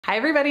Hi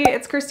everybody,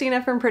 it's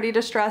Christina from Pretty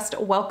Distressed.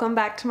 Welcome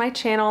back to my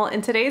channel.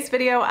 In today's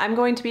video, I'm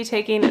going to be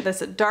taking this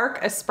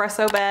dark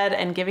espresso bed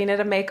and giving it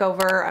a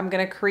makeover. I'm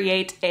gonna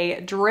create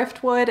a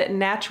driftwood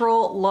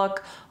natural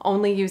look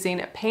only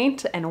using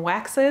paint and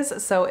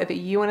waxes. So if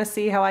you wanna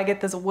see how I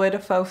get this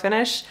wood faux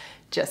finish,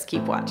 just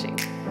keep watching.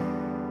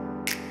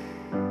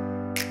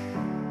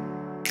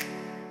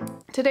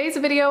 Today's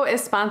video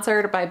is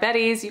sponsored by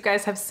Beddy's. You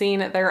guys have seen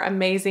their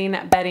amazing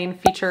bedding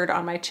featured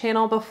on my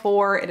channel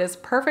before. It is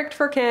perfect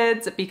for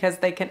kids because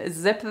they can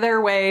zip their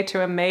way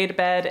to a made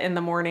bed in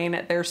the morning.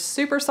 They're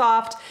super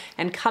soft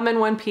and come in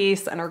one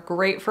piece and are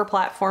great for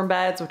platform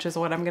beds, which is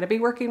what I'm gonna be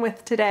working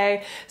with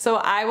today. So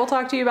I will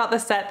talk to you about the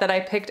set that I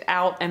picked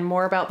out and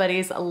more about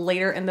Beddy's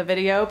later in the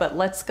video, but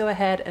let's go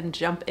ahead and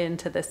jump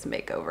into this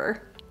makeover.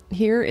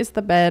 Here is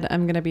the bed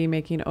I'm going to be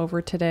making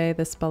over today.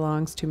 This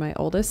belongs to my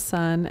oldest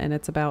son and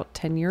it's about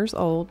 10 years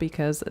old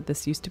because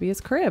this used to be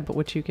his crib,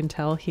 which you can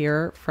tell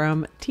here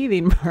from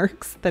teething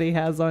marks that he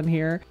has on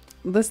here.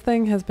 This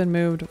thing has been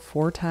moved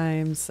 4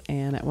 times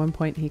and at one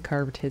point he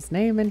carved his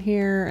name in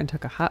here and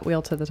took a Hot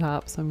Wheel to the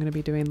top. So I'm going to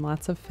be doing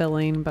lots of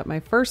filling, but my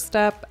first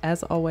step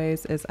as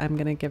always is I'm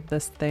going to give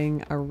this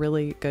thing a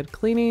really good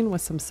cleaning with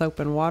some soap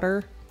and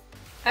water.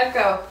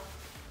 Echo.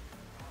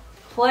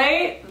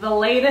 Play the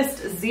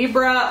latest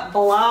Zibra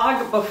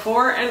blog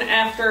before and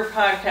after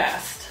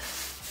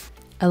podcast.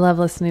 I love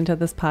listening to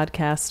this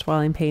podcast while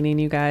I'm painting,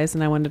 you guys,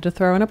 and I wanted to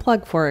throw in a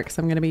plug for it because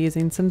I'm going to be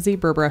using some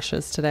Zibra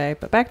brushes today.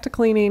 But back to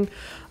cleaning.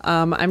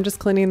 I'm just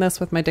cleaning this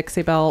with my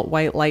Dixie Belle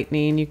White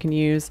Lightning. You can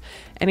use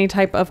any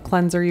type of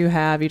cleanser you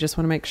have. You just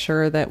want to make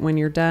sure that when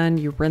you're done,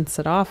 you rinse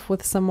it off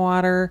with some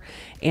water.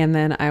 And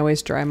then I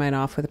always dry mine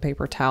off with a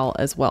paper towel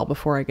as well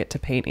before I get to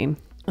painting.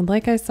 And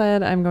like I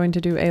said, I'm going to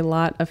do a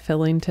lot of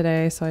filling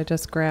today, so I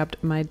just grabbed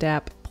my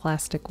DAP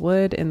plastic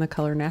wood in the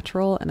color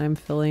Natural, and I'm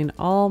filling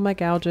all my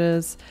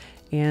gouges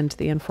and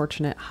the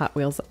unfortunate Hot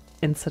Wheels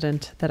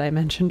incident that I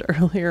mentioned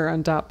earlier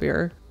on top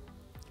here.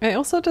 I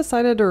also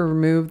decided to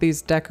remove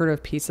these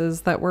decorative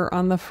pieces that were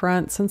on the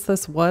front. Since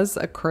this was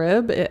a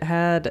crib, it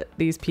had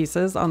these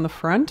pieces on the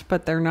front,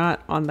 but they're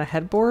not on the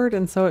headboard,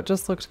 and so it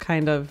just looked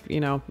kind of, you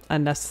know,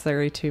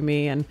 unnecessary to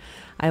me, and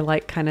I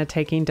like kind of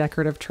taking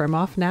decorative trim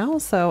off now,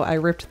 so I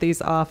ripped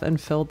these off and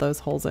filled those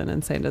holes in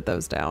and sanded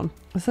those down.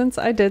 Since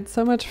I did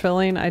so much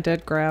filling, I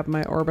did grab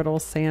my orbital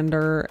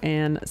sander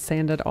and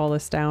sanded all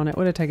this down. It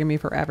would have taken me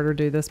forever to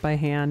do this by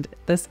hand.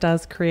 This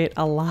does create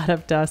a lot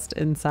of dust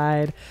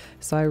inside,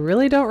 so I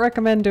really don't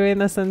recommend doing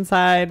this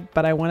inside,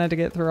 but I wanted to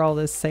get through all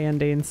this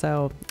sanding,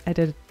 so I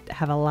did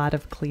have a lot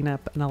of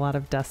cleanup and a lot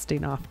of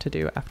dusting off to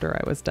do after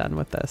I was done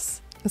with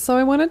this. So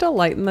I wanted to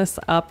lighten this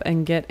up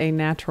and get a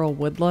natural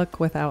wood look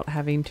without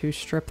having to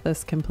strip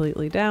this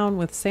completely down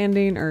with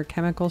sanding or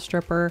chemical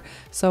stripper.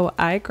 So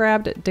I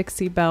grabbed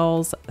Dixie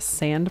Belle's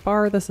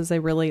Sandbar. This is a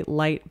really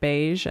light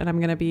beige, and I'm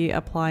going to be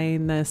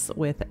applying this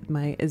with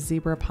my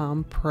Zebra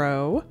Palm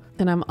Pro.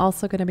 And I'm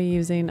also going to be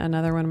using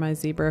another one of my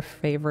Zebra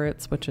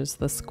favorites, which is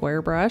the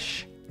square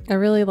brush. I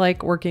really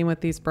like working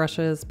with these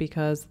brushes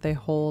because they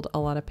hold a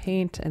lot of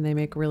paint and they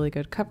make really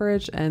good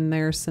coverage, and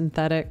they're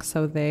synthetic,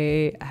 so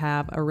they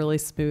have a really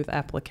smooth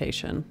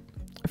application.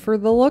 For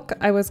the look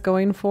I was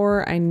going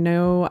for, I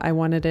know I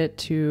wanted it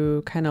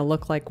to kind of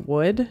look like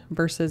wood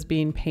versus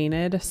being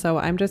painted, so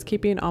I'm just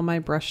keeping all my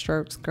brush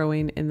strokes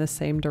going in the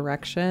same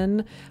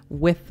direction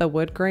with the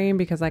wood grain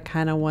because I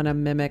kind of want to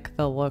mimic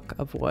the look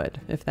of wood,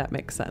 if that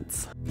makes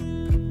sense.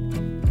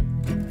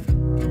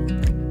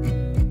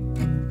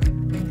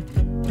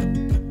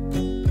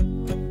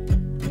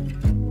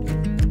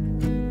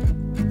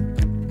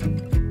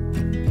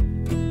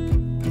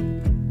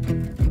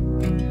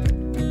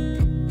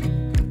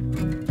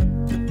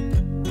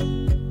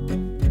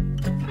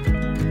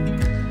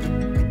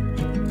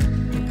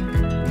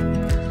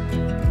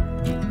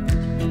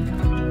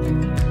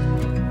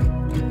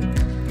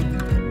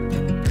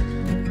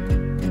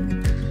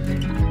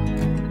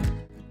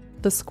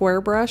 The square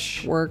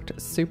brush worked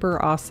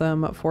super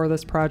awesome for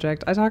this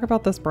project. I talk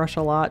about this brush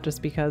a lot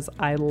just because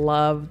I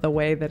love the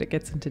way that it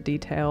gets into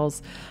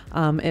details.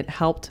 It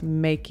helped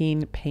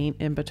making paint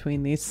in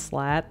between these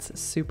slats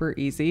super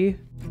easy.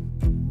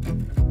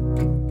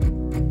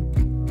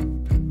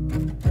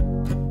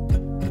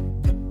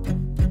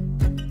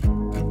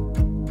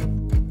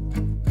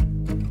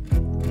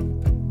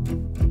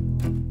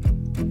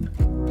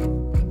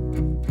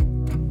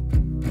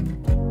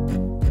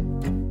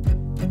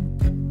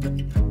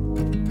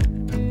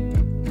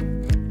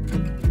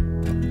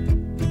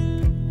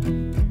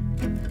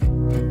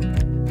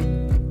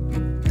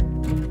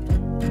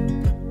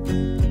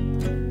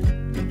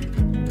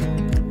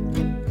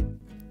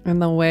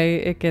 And the way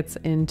it gets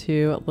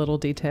into little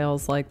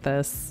details like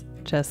this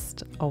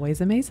just always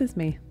amazes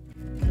me.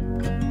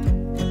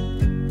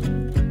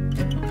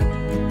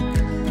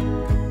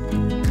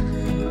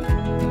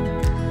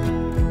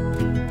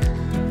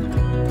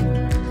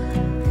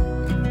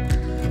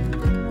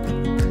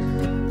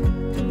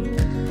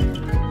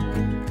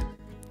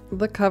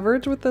 The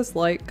coverage with this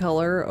light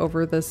color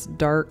over this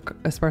dark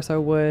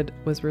espresso wood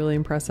was really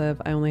impressive.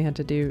 I only had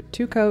to do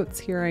 2 coats.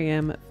 Here I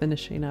am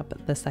finishing up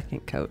the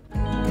second coat.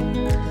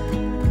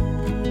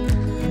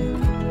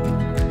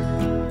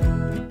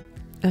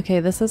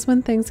 Okay, this is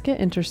when things get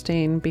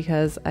interesting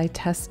because I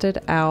tested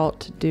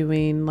out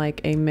doing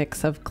like a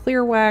mix of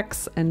clear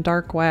wax and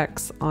dark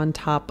wax on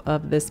top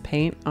of this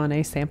paint on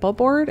a sample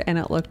board, and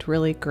it looked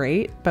really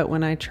great. But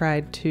when I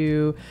tried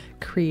to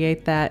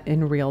create that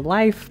in real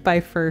life by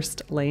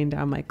first laying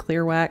down my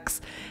clear wax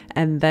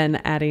and then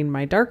adding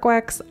my dark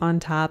wax on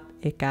top,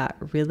 it got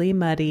really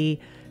muddy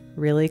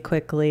really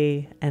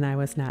quickly and I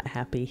was not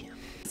happy.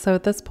 So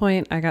at this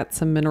point I got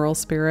some mineral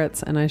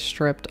spirits and I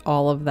stripped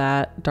all of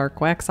that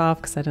dark wax off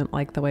because I didn't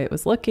like the way it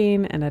was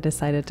looking, and I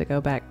decided to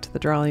go back to the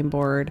drawing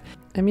board.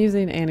 I'm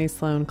using Annie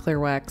Sloan clear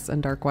wax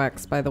and dark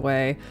wax, by the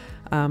way,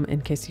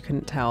 in case you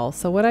couldn't tell.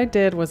 So what I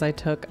did was I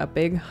took a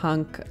big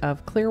hunk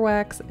of clear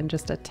wax and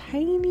just a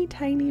tiny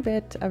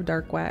bit of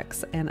dark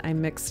wax, and I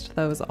mixed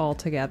those all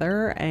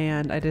together,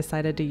 and I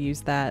decided to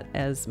use that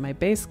as my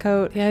base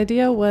coat. The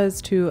idea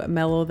was to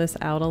mellow this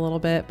out a little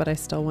bit, but I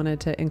still wanted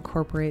to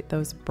incorporate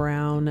those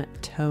brown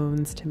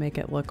tones to make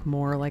it look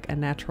more like a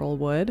natural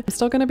wood. I'm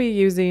still going to be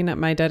using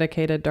my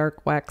dedicated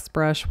dark wax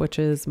brush, which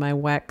is my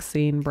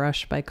waxing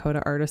brush by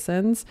Coda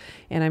Artisans,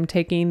 and I'm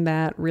taking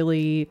that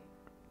really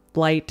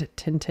light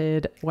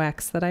tinted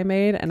wax that I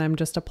made and I'm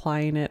just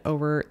applying it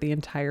over the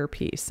entire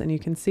piece, and you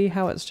can see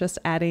how it's just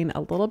adding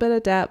a little bit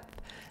of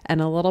depth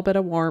and a little bit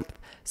of warmth.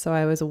 So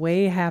I was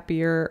way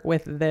happier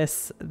with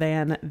this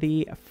than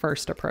the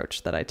first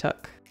approach that I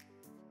took.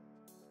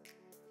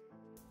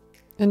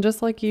 And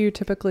just like you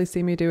typically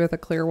see me do with a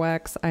clear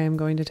wax, I am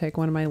going to take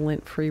one of my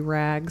lint-free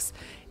rags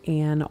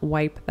and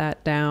wipe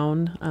that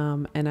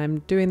down. And I'm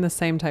doing the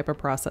same type of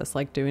process,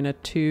 like doing a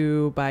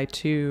 2 by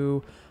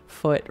 2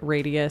 foot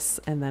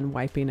radius and then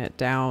wiping it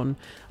down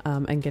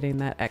and getting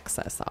that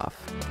excess off.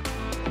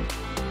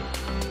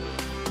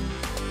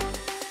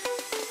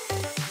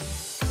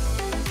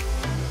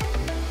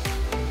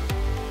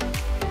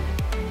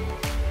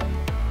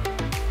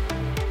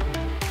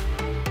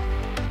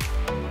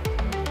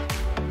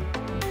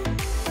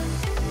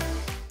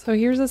 So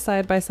here's a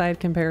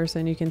side-by-side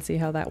comparison. You can see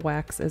how that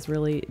wax is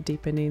really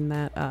deepening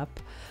that up.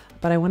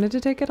 But I wanted to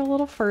take it a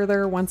little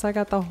further. Once I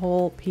got the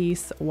whole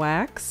piece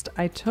waxed,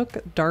 I took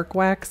dark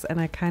wax and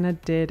I kind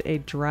of did a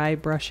dry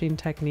brushing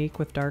technique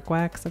with dark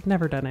wax. I've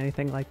never done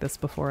anything like this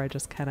before. I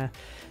just kind of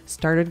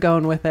started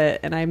going with it,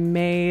 and I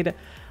made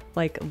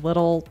like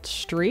little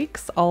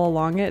streaks all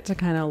along it to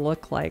kind of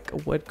look like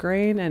wood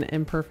grain and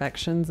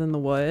imperfections in the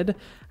wood.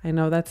 I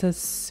know that's a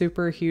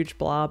super huge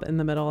blob in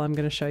the middle. I'm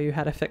going to show you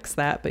how to fix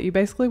that, but you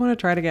basically want to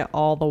try to get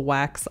all the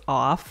wax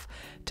off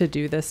to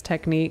do this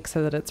technique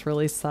so that it's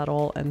really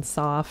subtle and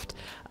soft.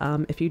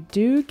 If you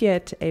do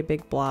get a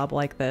big blob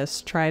like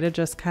this, try to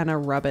just kind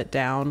of rub it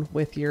down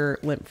with your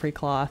lint-free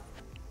cloth.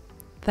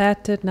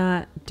 That did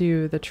not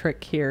do the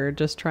trick here,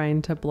 just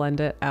trying to blend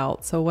it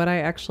out. So what I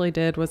actually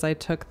did was I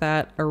took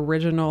that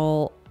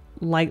original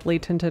lightly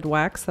tinted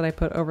wax that I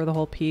put over the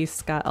whole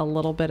piece, got a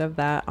little bit of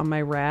that on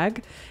my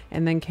rag,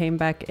 and then came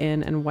back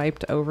in and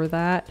wiped over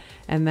that,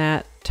 and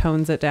that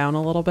tones it down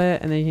a little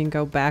bit, and then you can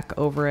go back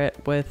over it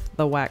with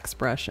the wax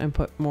brush and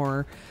put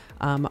more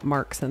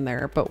marks in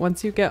there. But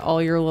once you get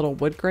all your little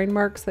wood grain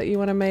marks that you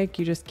want to make,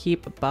 you just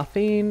keep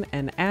buffing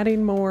and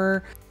adding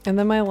more. And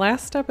then my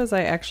last step is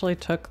I actually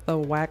took the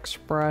wax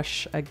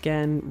brush,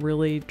 again,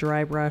 really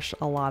dry brush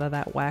a lot of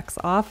that wax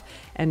off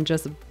and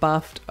just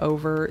buffed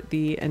over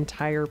the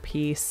entire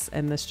piece.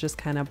 And this just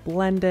kind of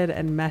blended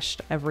and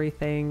meshed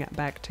everything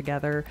back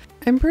together.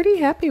 I'm pretty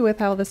happy with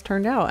how this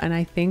turned out, and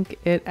I think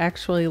it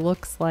actually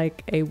looks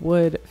like a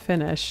wood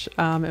finish.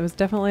 It was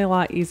definitely a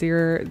lot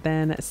easier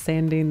than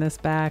sanding this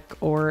back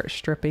or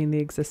stripping the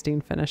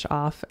existing finish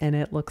off, and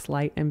it looks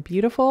light and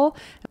beautiful.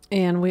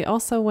 And we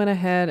also went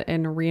ahead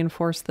and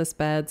reinforced this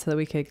bed so that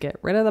we could get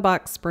rid of the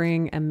box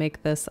spring and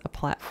make this a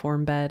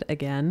platform bed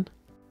again.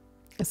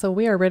 So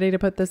we are ready to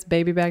put this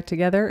baby back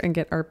together and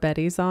get our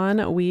beddys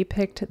on. We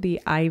picked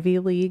the Ivy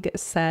League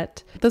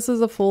set. This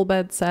is a full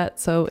bed set,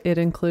 so it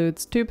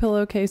includes 2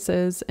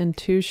 pillowcases and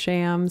 2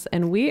 shams,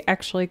 and we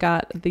actually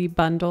got the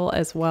bundle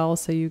as well,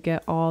 so you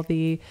get all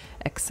the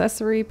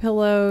accessory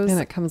pillows,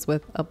 and it comes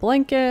with a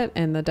blanket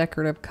and the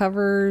decorative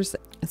covers.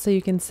 So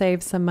you can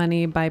save some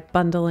money by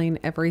bundling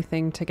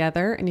everything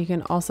together, and you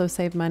can also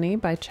save money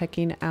by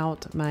checking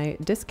out my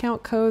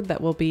discount code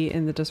that will be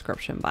in the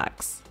description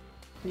box.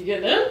 You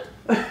getting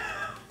in?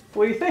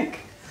 What do you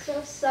think?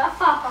 So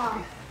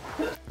soft.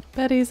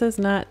 Beddy's is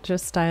not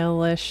just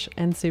stylish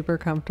and super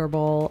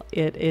comfortable,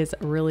 it is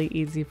really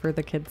easy for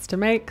the kids to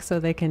make so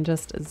they can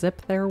just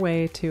zip their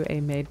way to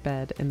a made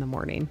bed in the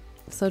morning.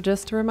 So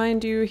just to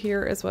remind you,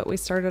 here is what we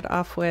started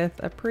off with,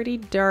 a pretty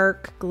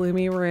dark,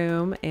 gloomy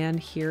room, and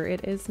here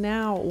it is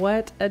now.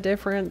 What a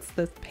difference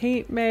this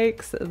paint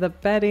makes. The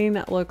bedding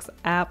looks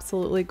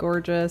absolutely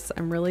gorgeous.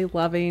 I'm really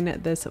loving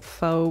this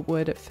faux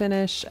wood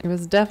finish. It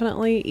was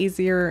definitely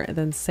easier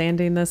than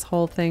sanding this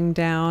whole thing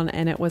down,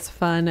 and it was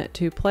fun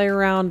to play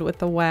around with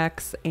the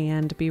wax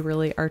and be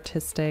really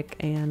artistic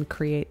and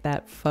create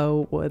that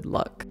faux wood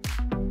look.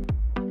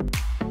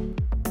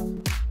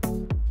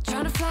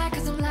 Trying to fly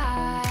 'cause I'm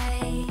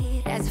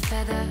light as a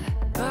feather,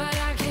 but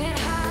I can't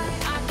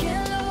hide, I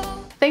can't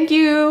low. Thank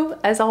you,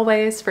 as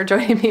always, for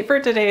joining me for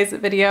today's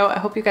video. I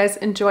hope you guys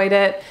enjoyed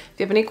it. If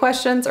you have any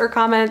questions or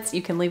comments,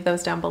 you can leave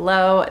those down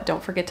below.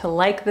 Don't forget to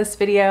like this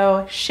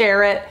video,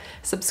 share it,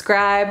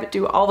 subscribe,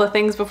 do all the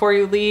things before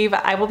you leave.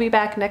 I will be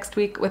back next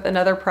week with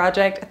another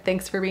project.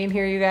 Thanks for being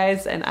here, you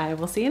guys, and I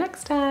will see you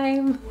next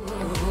time.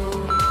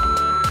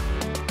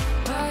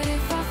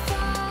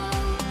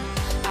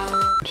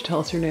 Would you tell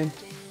us your name?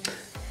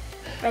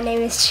 My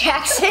name is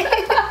Jackson.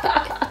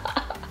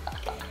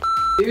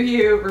 Do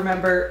you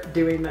remember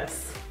doing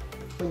this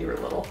when you were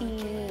little?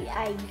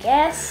 I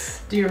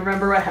guess. Do you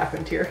remember what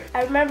happened here?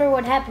 I remember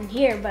what happened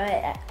here,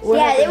 but What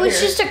yeah, happened it was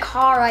here? just a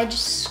car. I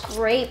just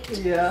scraped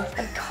Yeah.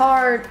 a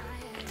car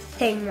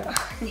thing on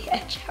the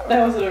edge.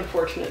 That was an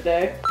unfortunate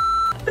day.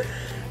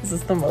 Is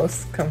this the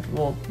most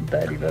comfortable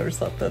bed you've ever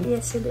slept in?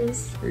 Yes, it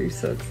is. Are you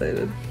so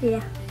excited?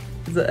 Yeah.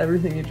 Is it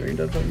everything you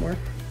dreamed of and more?